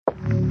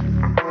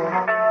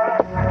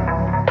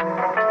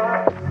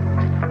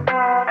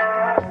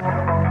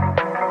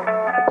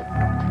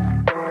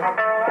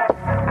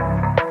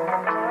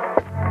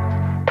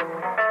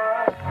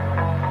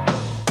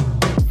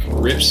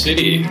Blazer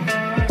City,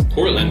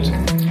 Portland,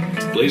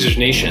 Blazers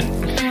Nation.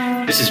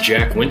 This is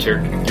Jack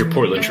Winter, your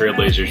Portland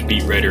Trailblazers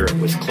beat writer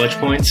with Clutch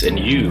Points, and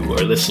you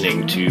are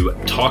listening to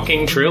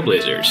Talking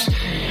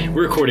Trailblazers.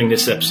 We're recording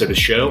this episode of the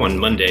show on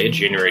Monday,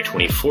 January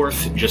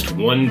 24th, just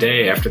one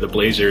day after the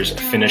Blazers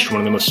finished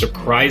one of the most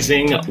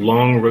surprising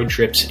long road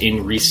trips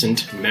in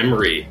recent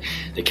memory.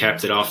 They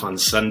capped it off on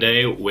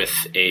Sunday with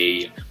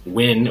a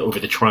win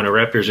over the Toronto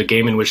Raptors, a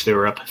game in which they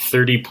were up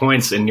 30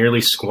 points and nearly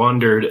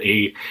squandered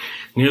a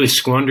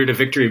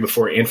victory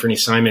before Anthony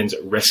Simons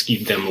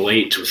rescued them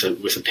late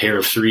with a pair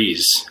of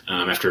threes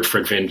after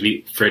Fred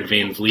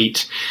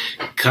VanVleet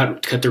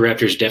cut the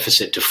Raptors'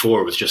 deficit to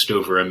 4 with just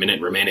over a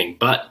minute remaining.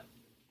 But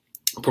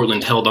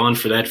Portland held on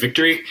for that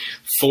victory,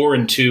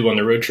 4-2 on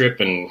the road trip,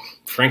 and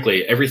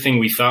frankly, everything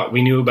we thought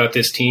we knew about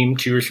this team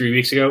 2 or 3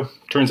 weeks ago,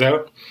 turns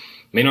out,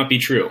 may not be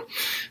true.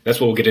 That's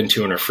what we'll get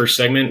into in our first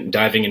segment,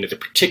 diving into the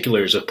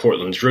particulars of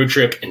Portland's road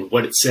trip and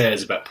what it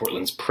says about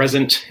Portland's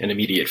present and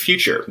immediate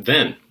future.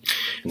 Then,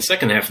 in the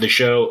second half of the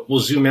show, we'll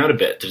zoom out a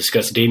bit to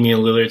discuss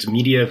Damian Lillard's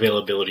media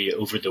availability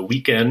over the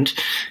weekend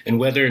and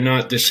whether or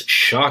not this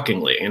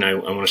shockingly, and I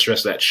want to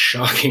stress that,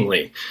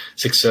 shockingly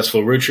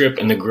successful road trip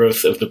and the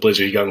growth of the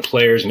Blazers' young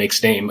players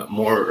makes Dame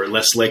more or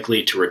less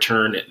likely to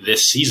return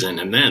this season.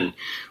 And then,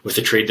 with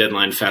the trade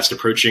deadline fast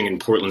approaching and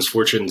Portland's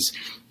fortunes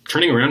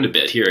turning around a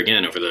bit here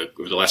again over the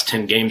last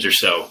 10 games or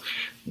so,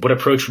 what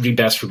approach would be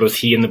best for both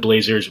he and the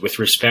Blazers with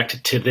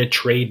respect to the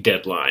trade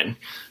deadline?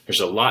 There's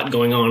a lot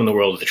going on in the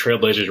world of the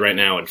Trailblazers right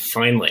now, and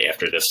finally,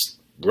 after this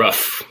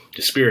rough,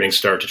 dispiriting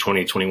start to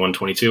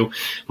 2021-22,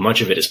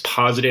 much of it is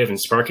positive and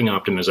sparking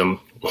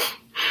optimism.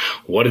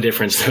 What a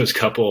difference those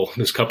couple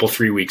or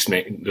 3 weeks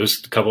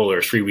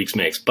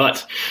makes.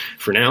 But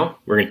for now,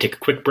 we're going to take a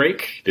quick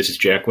break. This is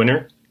Jack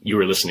Winter. You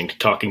are listening to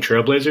Talking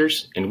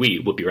Trailblazers, and we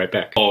will be right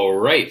back. All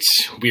right,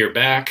 we are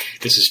back.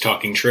 This is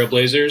Talking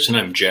Trailblazers, and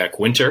I'm Jack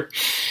Winter.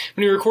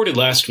 When we recorded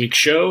last week's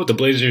show, the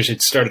Blazers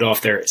had started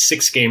off their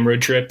 6-game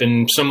road trip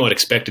in somewhat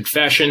expected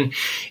fashion,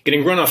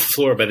 getting run off the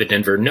floor by the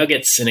Denver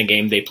Nuggets in a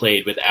game they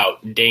played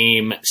without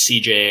Dame,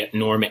 CJ,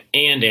 Norm,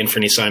 and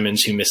Anthony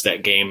Simons, who missed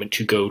that game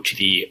to go to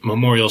the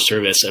memorial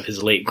service of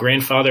his late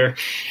grandfather.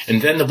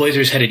 And then the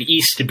Blazers headed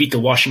east to beat the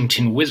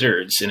Washington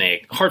Wizards in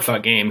a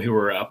hard-fought game who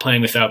were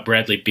playing without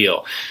Bradley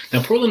Beal.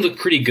 Now, Portland looked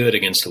pretty good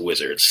against the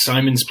Wizards.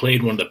 Simons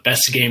played one of the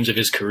best games of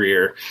his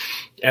career,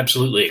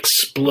 absolutely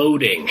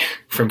exploding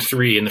from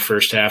 3 in the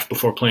first half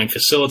before playing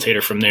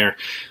facilitator from there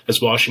as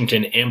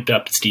Washington amped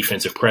up its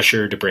defensive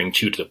pressure to bring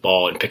 2 to the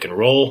ball and pick and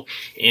roll.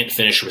 Ant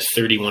finished with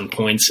 31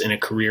 points and a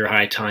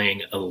career-high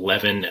tying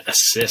 11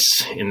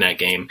 assists in that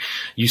game.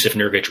 Jusuf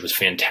Nurkic was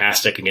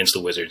fantastic against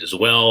the Wizards as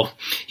well.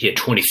 He had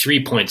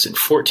 23 points and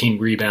 14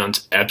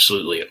 rebounds,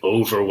 absolutely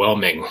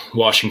overwhelming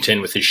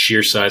Washington with his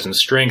sheer size and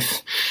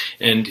strength.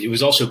 And it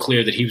was also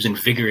clear that he was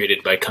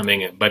invigorated by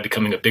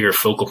becoming a bigger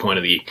focal point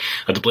of the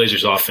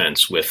Blazers'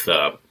 offense with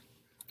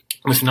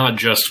not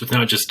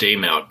just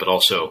Dame out, but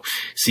also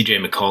C.J.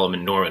 McCollum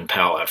and Norman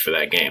Powell out for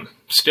that game.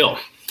 Still,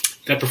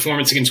 that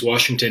performance against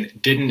Washington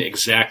didn't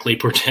exactly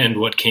portend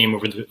what came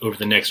over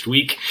the next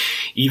week,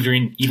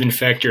 even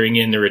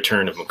factoring in the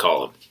return of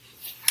McCollum.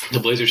 The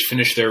Blazers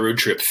finished their road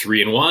trip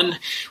 3-1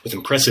 with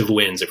impressive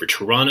wins over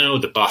Toronto,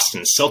 the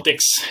Boston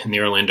Celtics, and the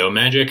Orlando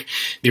Magic.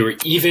 They were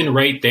even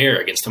right there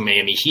against the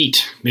Miami Heat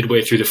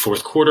midway through the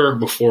fourth quarter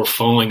before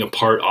falling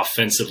apart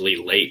offensively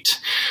late.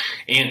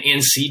 And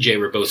CJ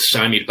were both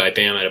stymied by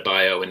Bam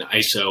Adebayo and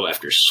ISO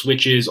after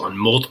switches on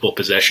multiple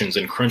possessions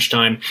in crunch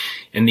time,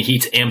 and the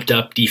Heat's amped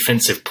up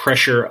defensive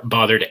pressure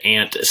bothered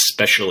Ant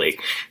especially.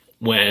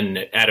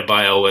 When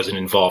Adebayo wasn't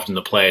involved in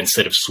the play,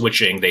 instead of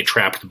switching, they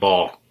trapped the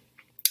ball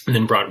and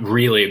then brought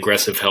really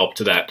aggressive help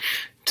to that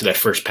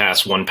first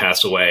pass, one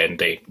pass away, and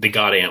they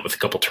got Ant with a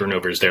couple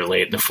turnovers there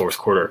late in the fourth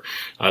quarter.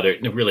 They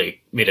really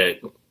made a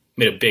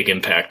big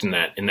impact in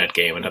that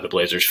game and how the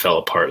Blazers fell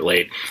apart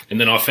late. And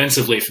then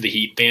offensively for the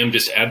Heat, Bam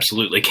just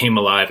absolutely came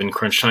alive in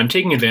crunch time,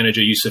 taking advantage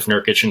of Jusuf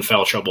Nurkic in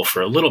foul trouble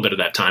for a little bit of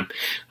that time.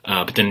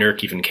 But then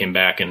Nurk even came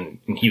back and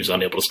he was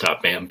unable to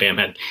stop Bam. Bam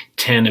had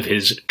 10 of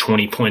his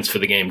 20 points for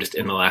the game just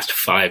in the last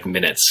 5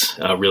 minutes,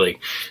 really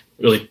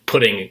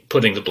putting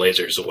the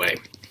Blazers away.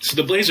 So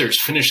the Blazers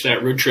finished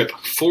that road trip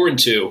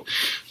 4-2,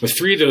 with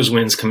 3 of those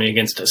wins coming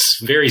against a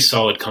very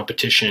solid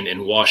competition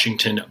in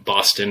Washington,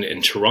 Boston,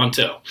 and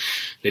Toronto.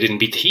 They didn't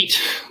beat the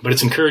Heat, but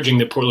it's encouraging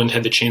that Portland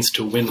had the chance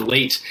to win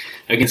late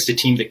against a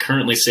team that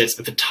currently sits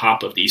at the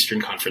top of the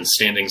Eastern Conference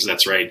standings.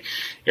 That's right,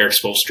 Eric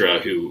Spoelstra,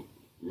 who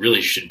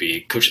really should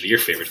be Coach of the Year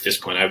favorite at this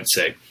point, I would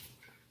say,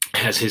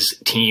 has his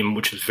team,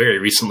 which was very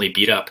recently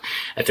beat up,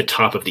 at the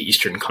top of the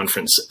Eastern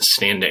Conference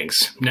standings.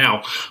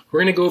 Now, we're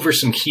going to go over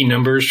some key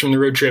numbers from the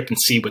road trip and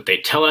see what they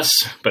tell us.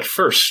 But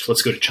first,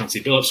 let's go to Chauncey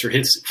Billups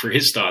for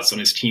his thoughts on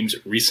his team's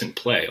recent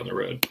play on the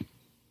road.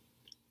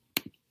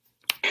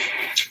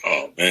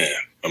 Oh, man.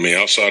 I mean,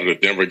 outside of the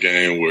Denver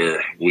game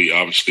where we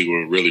obviously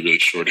were really, really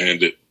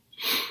shorthanded,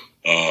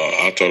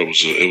 I thought it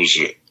was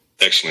an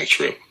excellent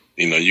trip.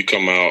 You know, you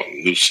come out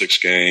and do 6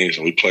 games,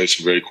 and we played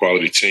some very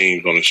quality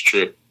teams on this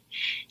trip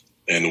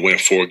and win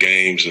 4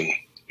 games and,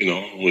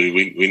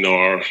 we know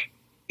our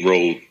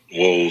road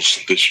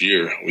woes this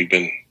year. We've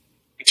been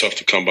tough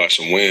to come by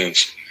some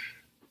wins.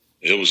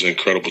 It was an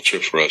incredible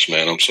trip for us,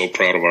 man. I'm so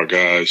proud of our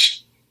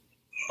guys.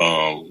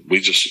 We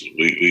just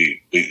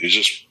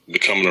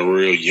becoming a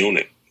real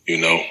unit,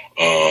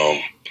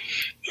 I'm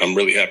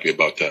really happy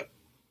about that.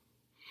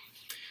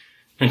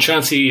 And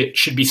Chauncey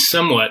should be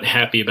somewhat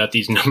happy about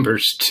these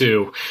numbers,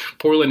 too.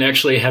 Portland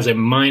actually has a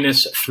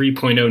minus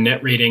 3.0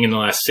 net rating in the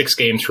last 6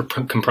 games,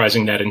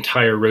 comprising that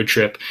entire road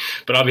trip.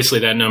 But obviously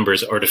that number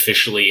is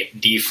artificially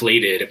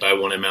deflated by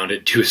what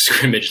amounted to a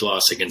scrimmage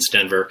loss against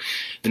Denver.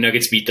 The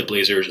Nuggets beat the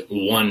Blazers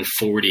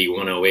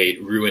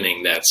 140-108,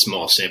 ruining that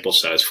small sample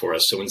size for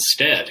us. So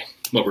instead,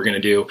 what we're going to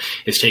do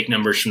is take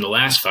numbers from the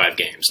last 5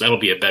 games. That'll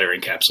be a better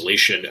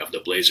encapsulation of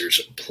the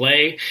Blazers'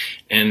 play.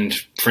 And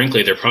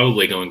frankly, they're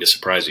probably going to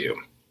surprise you.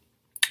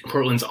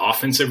 Portland's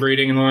offensive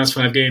rating in the last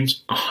 5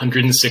 games,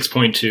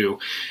 106.2,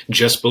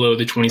 just below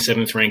the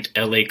 27th ranked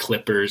LA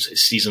Clippers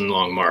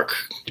season-long mark.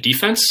 The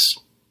defense,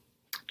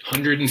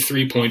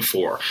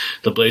 103.4.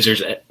 The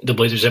Blazers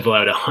have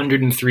allowed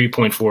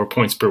 103.4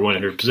 points per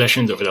 100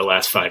 possessions over the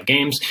last 5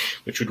 games,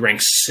 which would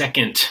rank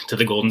second to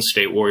the Golden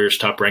State Warriors'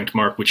 top-ranked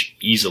mark, which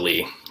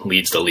easily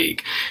leads the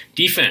league.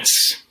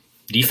 Defense,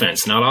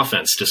 not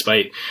offense,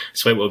 despite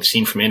what we've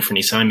seen from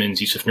Anthony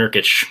Simons, Yusuf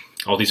Nurkic,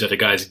 all these other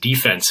guys.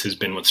 Defense has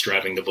been what's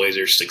driving the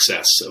Blazers'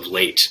 success of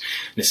late.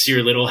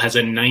 Nasir Little has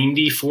a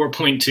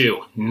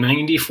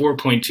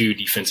 94.2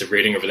 defensive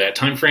rating over that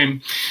time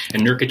frame,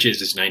 and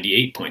Nurkic's is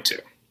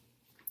 98.2.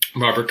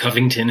 Robert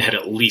Covington had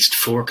at least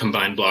 4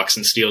 combined blocks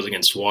and steals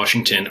against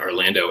Washington,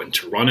 Orlando, and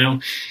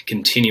Toronto,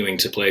 continuing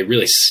to play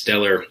really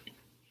stellar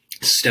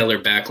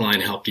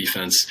backline help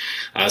defense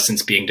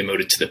since being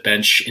demoted to the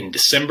bench in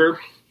December.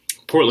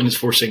 Portland is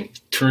forcing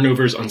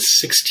turnovers on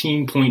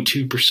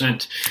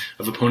 16.2%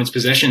 of opponents'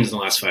 possessions in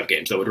the last 5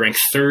 games. That would rank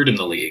 3rd in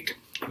the league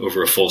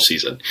over a full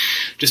season.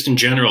 Just in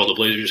general, the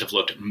Blazers have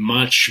looked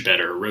much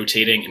better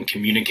rotating and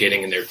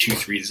communicating in their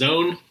 2-3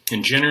 zone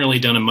and generally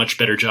done a much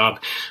better job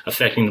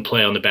affecting the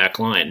play on the back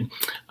line.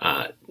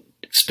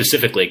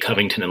 Specifically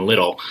Covington and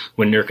Little,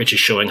 when Nurkic is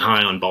showing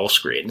high on ball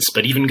screens.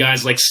 But even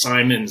guys like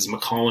Simons,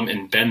 McCollum,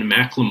 and Ben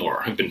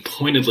McLemore have been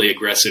pointedly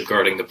aggressive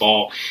guarding the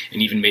ball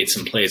and even made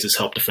some plays as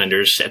help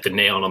defenders at the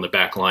nail on the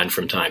back line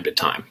from time to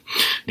time.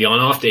 The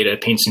on-off data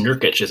paints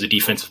Nurkic as a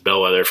defensive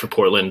bellwether for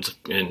Portland,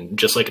 and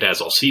just like it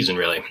has all season,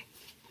 really.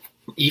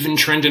 Even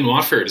Trendon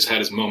Watford has had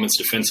his moments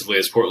defensively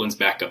as Portland's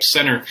backup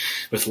center,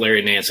 with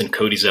Larry Nance and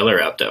Cody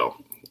Zeller out, though.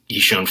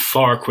 He's shown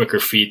far quicker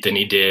feet than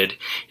he did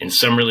in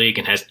Summer League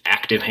and has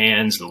active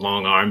hands and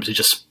long arms. It's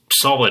just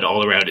solid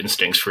all-around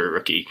instincts for a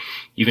rookie,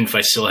 even if I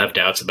still have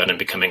doubts about him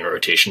becoming a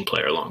rotation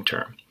player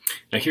long-term.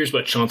 Now here's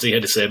what Chauncey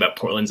had to say about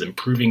Portland's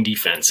improving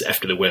defense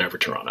after the win over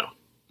Toronto.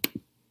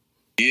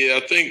 Yeah,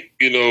 I think,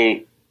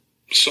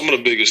 some of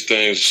the biggest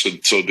things,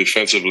 so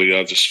defensively,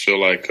 I just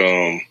feel like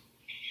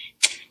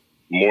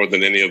more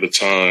than any other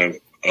time,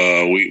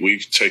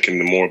 we've taken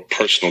the more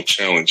personal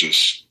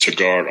challenges to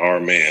guard our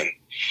man.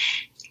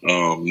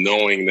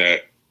 Knowing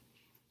that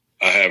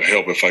I have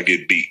help if I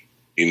get beat,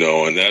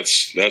 and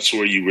that's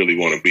where you really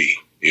want to be.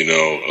 You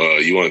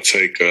want to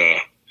take the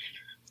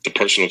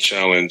personal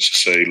challenge to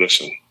say,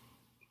 listen,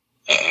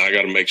 I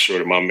got to make sure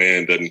that my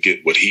man doesn't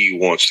get what he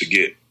wants to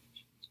get.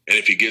 And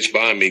if he gets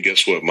by me,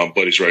 guess what? My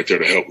buddy's right there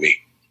to help me.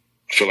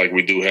 I feel like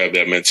we do have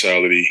that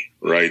mentality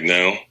right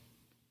now.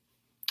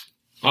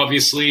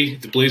 Obviously,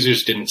 the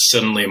Blazers didn't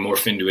suddenly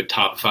morph into a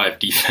top 5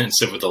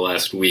 defense over the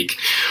last week.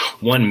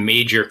 One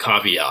major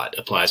caveat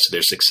applies to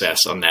their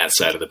success on that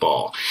side of the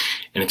ball,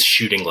 and it's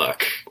shooting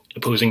luck.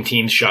 Opposing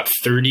teams shot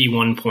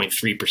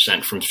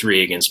 31.3% from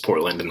 3 against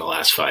Portland in the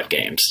last 5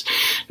 games.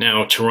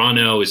 Now,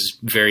 Toronto is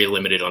very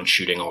limited on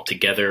shooting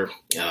altogether,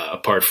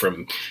 apart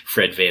from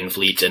Fred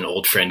VanVleet and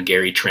old friend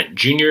Gary Trent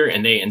Jr.,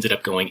 and they ended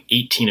up going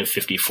 18 of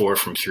 54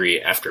 from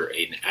 3 after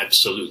an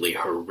absolutely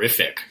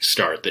horrific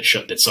start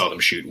that saw them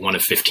shoot 1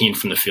 of 15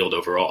 from the field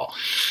overall.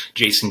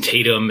 Jason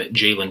Tatum,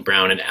 Jaylen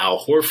Brown, and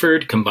Al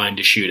Horford combined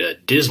to shoot a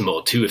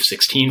dismal 2 of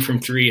 16 from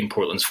 3 in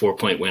Portland's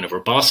 4-point win over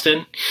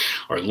Boston.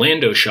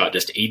 Orlando shot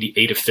just 8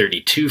 of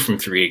 32 from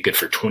 3, good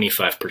for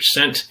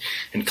 25%.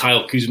 And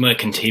Kyle Kuzma and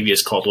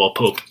Kentavious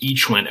Caldwell-Pope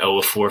each went 0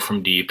 of 4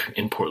 from deep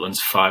in Portland's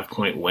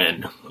 5-point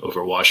win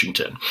over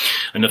Washington.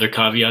 Another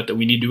caveat that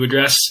we need to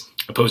address,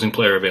 opposing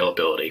player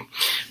availability.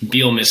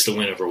 Beal missed the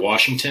win over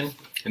Washington,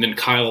 and then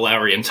Kyle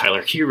Lowry and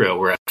Tyler Hero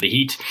were out of the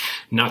Heat.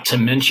 Not to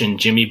mention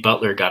Jimmy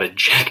Butler got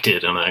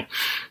ejected on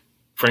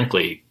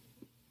frankly,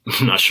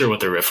 I'm not sure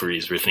what the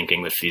referees were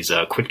thinking with these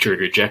quick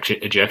trigger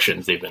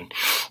ejections they've been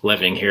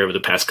levying here over the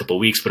past couple of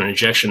weeks, but an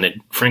ejection that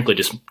frankly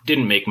just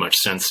didn't make much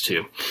sense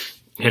to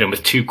hit him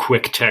with 2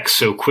 quick techs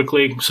so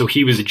quickly. So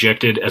he was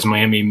ejected as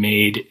Miami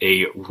made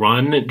a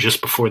run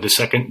just before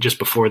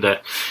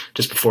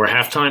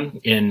halftime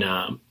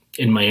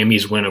in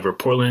Miami's win over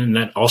Portland, and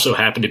that also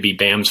happened to be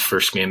Bam's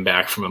first game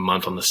back from a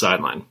month on the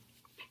sideline.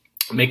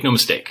 Make no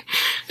mistake,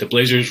 the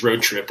Blazers'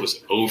 road trip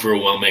was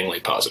overwhelmingly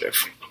positive.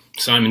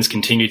 Simons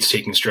continued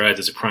taking strides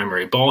as a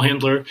primary ball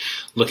handler,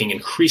 looking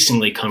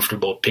increasingly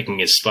comfortable picking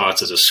his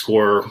spots as a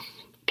scorer,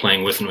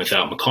 playing with and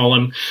without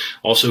McCollum,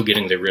 also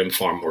getting the rim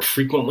far more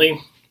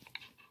frequently.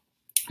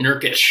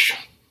 Nurkic,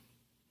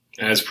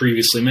 as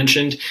previously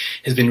mentioned,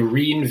 has been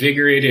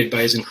reinvigorated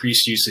by his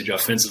increased usage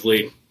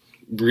offensively,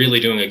 really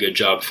doing a good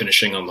job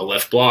finishing on the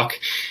left block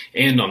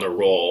and on the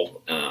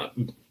roll.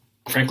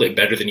 Frankly,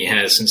 better than he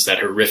has since that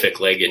horrific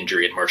leg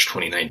injury in March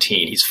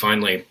 2019. He's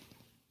finally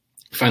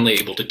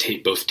able to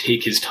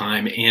take his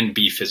time and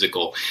be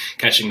physical,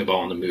 catching the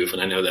ball on the move.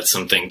 And I know that's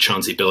something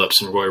Chauncey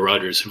Billups and Roy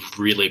Rogers have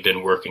really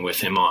been working with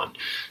him on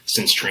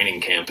since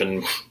training camp.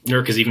 And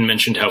Nurk has even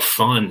mentioned how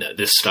fun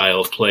this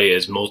style of play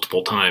is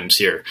multiple times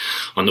here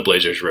on the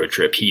Blazers road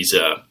trip.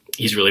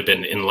 He's really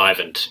been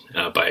enlivened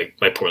by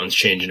Portland's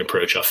change in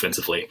approach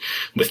offensively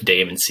with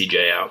Dame and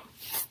CJ out.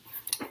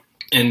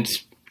 And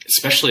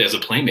especially as a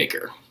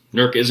playmaker,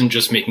 Nurk isn't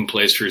just making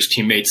plays for his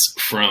teammates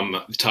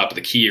from the top of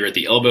the key or at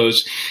the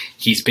elbows.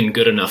 He's been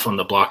good enough on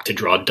the block to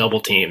draw double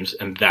teams,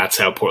 and that's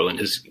how Portland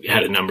has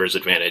had a numbers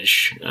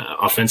advantage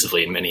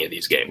offensively in many of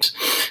these games.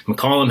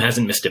 McCollum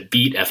hasn't missed a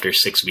beat after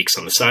 6 weeks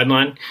on the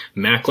sideline.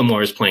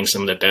 McLemore is playing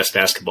some of the best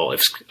basketball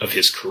of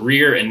his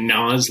career, and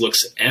Nas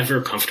looks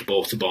ever comfortable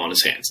with the ball in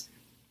his hands.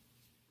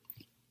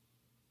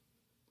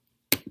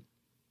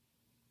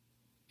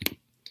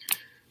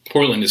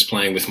 Portland is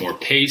playing with more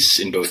pace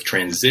in both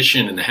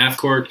transition and the half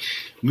court,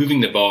 moving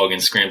the ball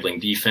against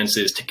scrambling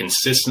defenses to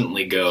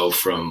consistently go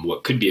from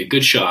what could be a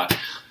good shot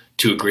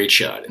to a great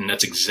shot. And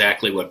that's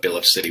exactly what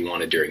Billups said he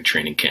wanted during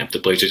training camp. The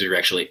Blazers are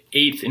actually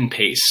 8th in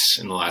pace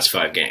in the last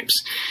 5 games.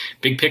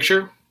 Big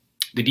picture,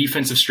 the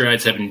defensive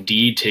strides have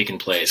indeed taken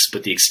place,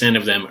 but the extent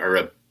of them are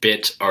a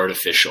bit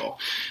artificial.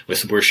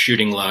 With worse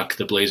shooting luck,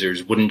 the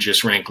Blazers wouldn't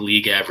just rank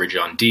league average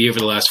on D over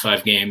the last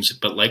 5 games,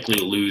 but likely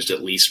lose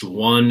at least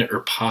 1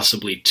 or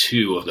possibly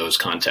 2 of those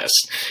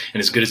contests.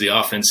 And as good as the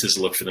offenses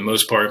look for the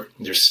most part,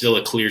 there's still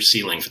a clear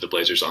ceiling for the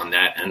Blazers on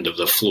that end of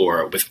the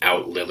floor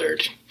without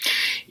Lillard.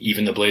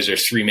 Even the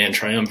Blazers' 3-man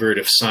triumvirate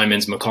of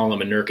Simons,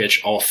 McCollum, and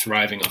Nurkic, all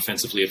thriving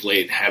offensively of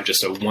late, have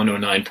just a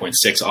 109.6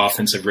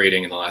 offensive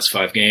rating in the last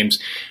 5 games,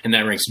 and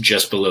that ranks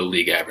just below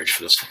league average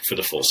for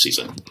the full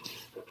season.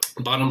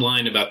 Bottom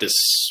line about this,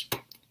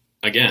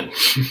 again,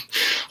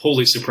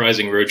 wholly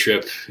surprising road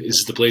trip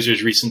is the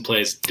Blazers' recent play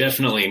is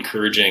definitely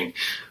encouraging,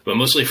 but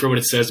mostly for what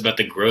it says about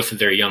the growth of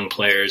their young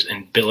players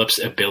and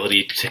Billups'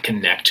 ability to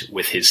connect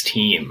with his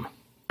team.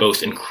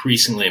 Both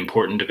increasingly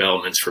important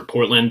developments for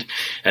Portland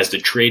as the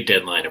trade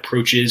deadline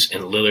approaches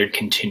and Lillard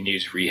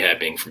continues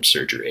rehabbing from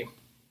surgery.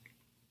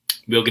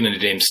 We'll get into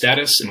Dame's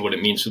status and what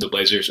it means for the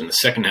Blazers in the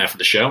second half of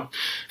the show.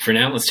 For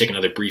now, let's take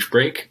another brief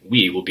break.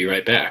 We will be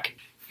right back.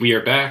 We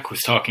are back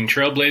with Talking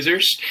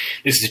Trailblazers.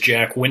 This is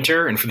Jack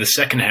Winter, and for the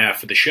second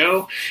half of the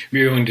show,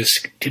 we are going to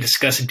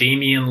discuss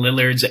Damian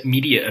Lillard's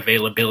media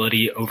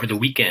availability over the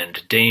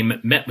weekend. Dame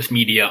met with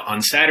media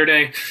on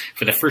Saturday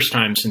for the first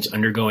time since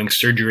undergoing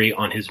surgery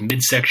on his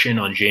midsection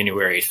on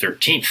January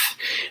 13th.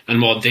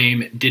 And while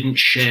Dame didn't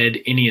shed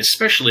any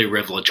especially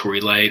revelatory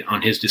light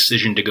on his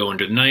decision to go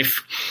under the knife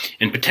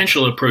and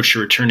potential approach to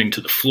returning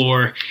to the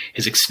floor,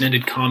 his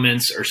extended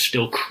comments are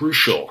still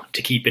crucial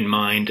to keep in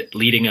mind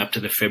leading up to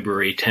the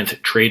February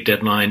 10th trade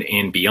deadline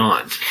and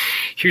beyond.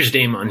 Here's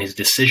Dame on his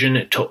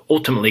decision to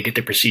ultimately get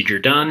the procedure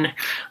done,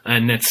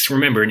 and that's,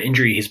 remember, an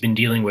injury he's been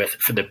dealing with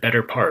for the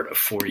better part of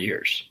 4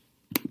 years.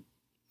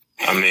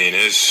 I mean,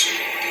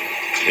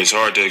 it's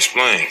hard to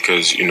explain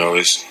because,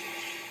 it's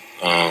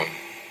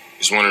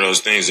one of those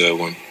things that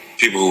when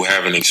people who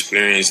haven't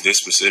experienced this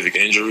specific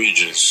injury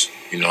just,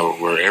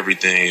 where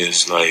everything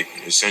is like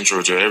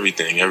essential to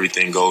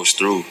everything goes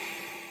through,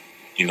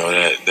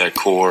 that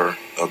core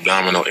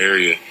abdominal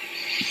area.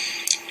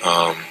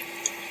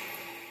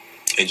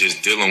 And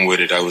just dealing with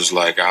it, I was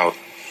like out.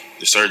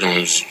 The surgeon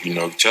was,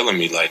 telling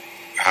me like,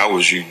 how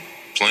was you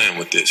playing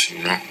with this?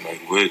 Like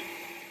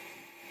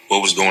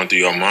what was going through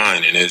your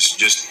mind? And it's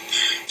just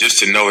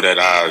to know that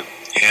I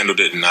handled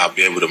it and I'll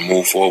be able to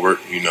move forward,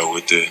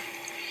 with the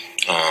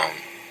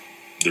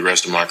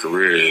rest of my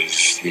career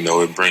is,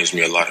 it brings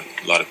me a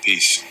lot of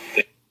peace.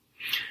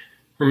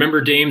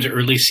 Remember Dame's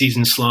early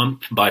season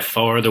slump, by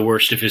far the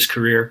worst of his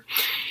career?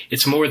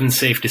 It's more than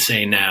safe to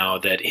say now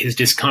that his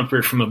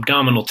discomfort from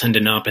abdominal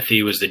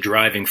tendinopathy was the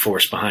driving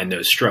force behind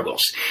those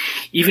struggles.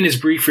 Even his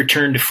brief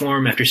return to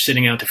form after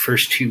sitting out the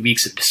first 2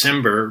 weeks of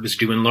December was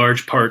due in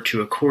large part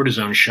to a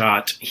cortisone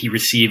shot he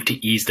received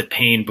to ease the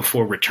pain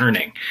before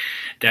returning.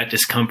 That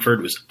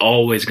discomfort was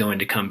always going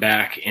to come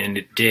back, and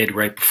it did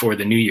right before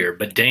the new year.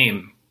 But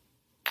Dame,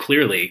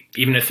 clearly,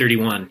 even at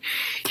 31,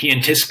 he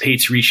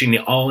anticipates reaching the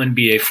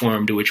all-NBA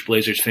form to which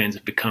Blazers fans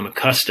have become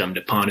accustomed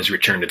upon his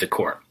return to the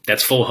court.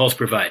 That's full health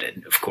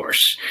provided, of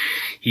course.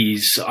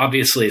 He's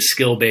obviously a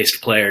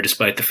skill-based player,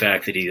 despite the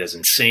fact that he has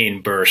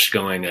insane burst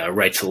going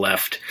right to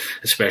left,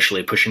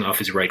 especially pushing off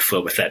his right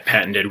foot with that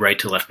patented right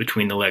to left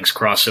between the legs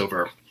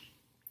crossover.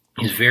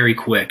 He's very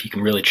quick. He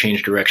can really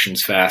change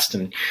directions fast,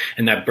 and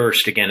that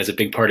burst again is a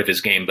big part of his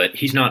game. But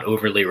he's not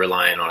overly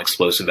reliant on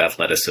explosive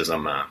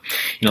athleticism.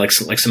 Like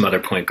some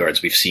other point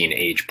guards we've seen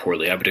age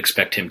poorly. I would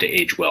expect him to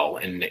age well,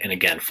 and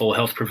again, full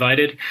health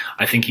provided,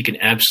 I think he can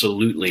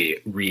absolutely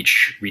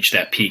reach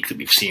that peak that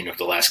we've seen over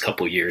the last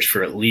couple of years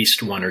for at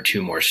least 1 or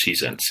 2 more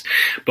seasons.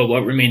 But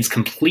what remains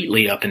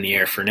completely up in the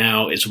air for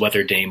now is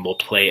whether Dame will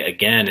play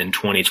again in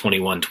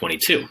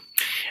 2021-22.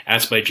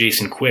 Asked by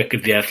Jason Quick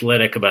of The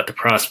Athletic about the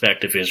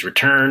prospect of his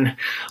return,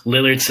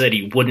 Lillard said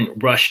he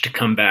wouldn't rush to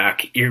come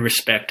back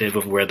irrespective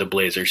of where the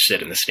Blazers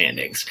sit in the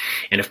standings.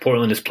 And if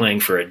Portland is playing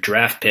for a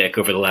draft pick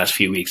over the last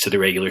few weeks of the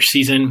regular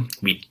season,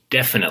 we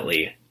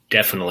definitely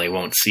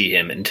won't see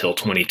him until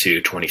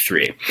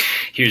 22-23.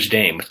 Here's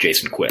Dame with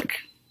Jason Quick.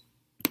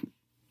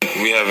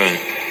 We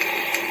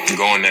haven't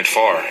gone that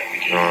far.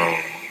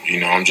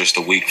 I'm just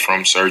a week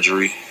from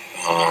surgery.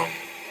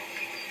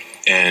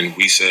 And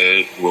we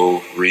said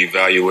we'll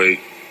reevaluate,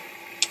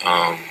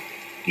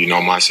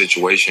 my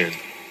situation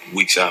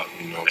weeks out,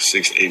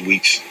 6 to 8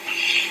 weeks,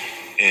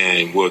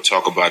 and we'll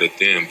talk about it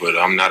then. But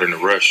I'm not in a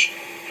rush.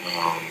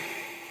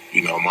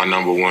 My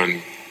number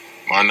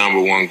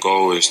one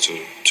goal is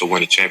to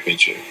win a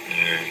championship,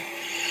 and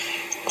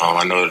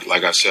I know,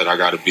 like I said, I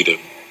got to be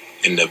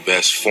in the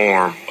best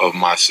form of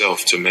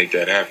myself to make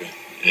that happen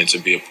and to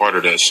be a part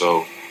of that.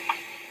 So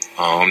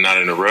I'm not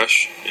in a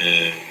rush,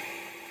 and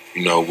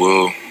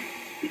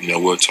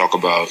we'll talk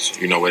about,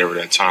 whatever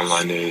that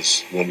timeline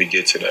is when we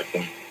get to that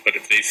point. But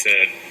if they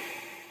said,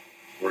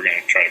 we're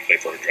going to try to play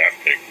for a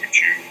draft pick, would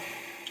you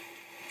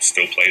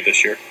still play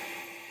this year?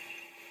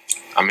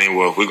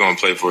 If we're going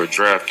to play for a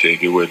draft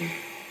pick, it wouldn't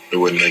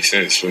make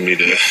sense for me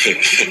to,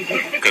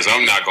 because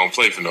I'm not going to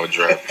play for no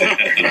draft pick.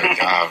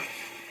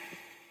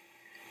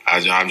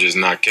 I'm just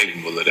not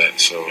capable of that.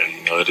 So,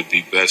 it'd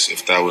be best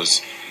if that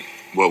was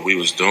what we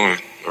was doing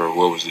or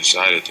what was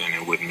decided, then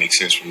it wouldn't make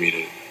sense for me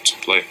to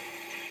play.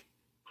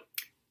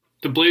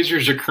 The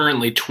Blazers are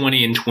currently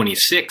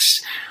 20-26,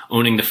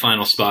 owning the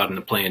final spot in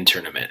the play-in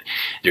tournament.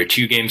 They're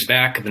 2 games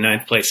back of the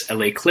 9th place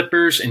LA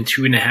Clippers and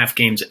 2.5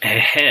 games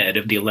ahead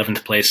of the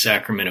 11th place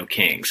Sacramento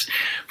Kings.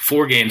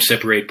 4 games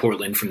separate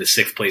Portland from the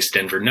 6th place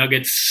Denver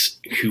Nuggets,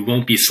 who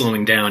won't be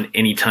slowing down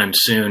anytime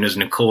soon as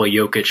Nikola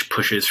Jokic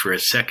pushes for a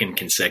 2nd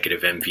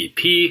consecutive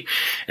MVP,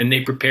 and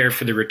they prepare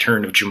for the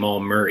return of Jamal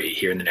Murray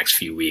here in the next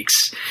few weeks.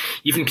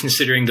 Even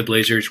considering the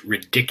Blazers'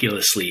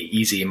 ridiculously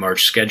easy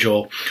March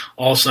schedule,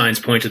 all signs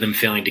point to them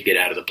failing to get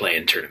out of the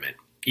play-in tournament,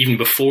 even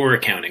before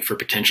accounting for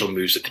potential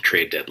moves at the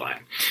trade deadline.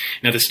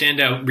 Now, the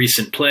standout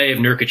recent play of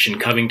Nurkic and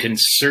Covington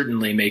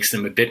certainly makes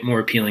them a bit more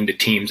appealing to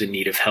teams in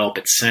need of help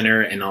at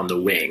center and on the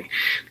wing.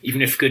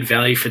 Even if good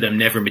value for them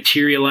never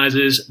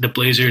materializes, the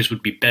Blazers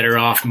would be better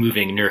off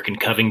moving Nurk and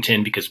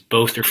Covington because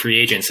both are free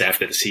agents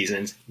after the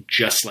season,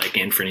 just like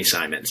Anthony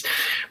Simons.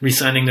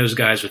 Re-signing those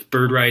guys with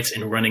bird rights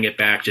and running it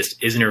back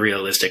just isn't a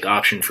realistic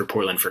option for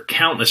Portland for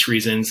countless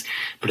reasons,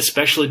 but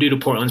especially due to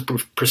Portland's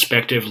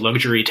prospective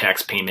luxury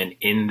tax payment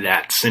in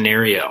that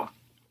scenario.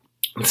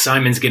 With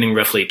Simons getting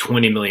roughly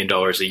 $20 million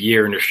a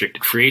year in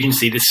restricted free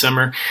agency this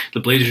summer,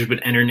 the Blazers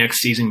would enter next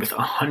season with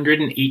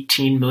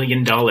 $118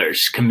 million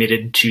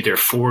committed to their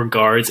 4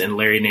 guards and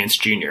Larry Nance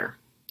Jr.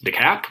 The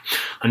cap,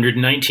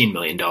 $119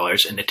 million,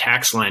 and the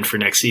tax line for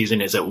next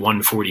season is at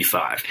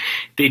 $145.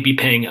 They'd be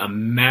paying a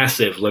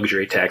massive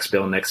luxury tax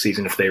bill next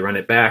season if they run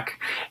it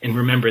back. And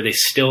remember, they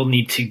still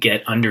need to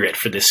get under it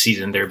for this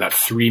season. They're about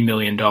 $3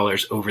 million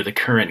over the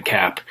current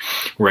cap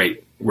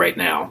right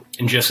now.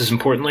 And just as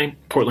importantly,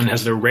 Portland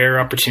has the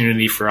rare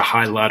opportunity for a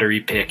high lottery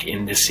pick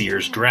in this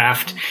year's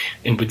draft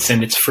and would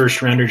send its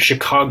first rounder to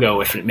Chicago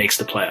if it makes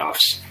the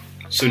playoffs.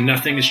 So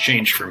nothing has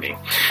changed for me.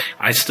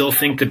 I still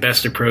think the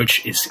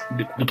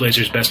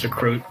Blazers' best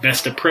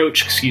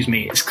approach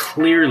is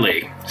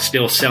clearly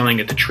still selling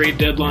at the trade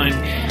deadline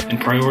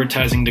and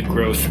prioritizing the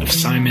growth of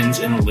Simons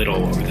and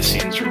Little over the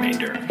season's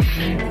remainder.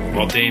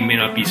 While Dame may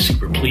not be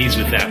super pleased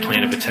with that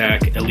plan of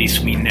attack, at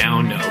least we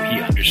now know he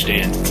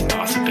understands it's a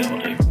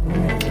possibility.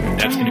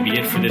 That's going to be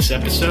it for this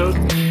episode.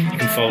 You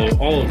can follow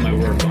all of my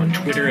work on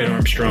Twitter at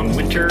Armstrong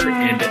Winter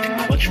and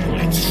at Clutch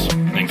Points.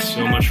 Thanks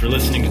so much for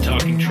listening to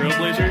Talking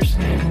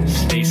Trailblazers.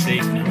 Stay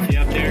safe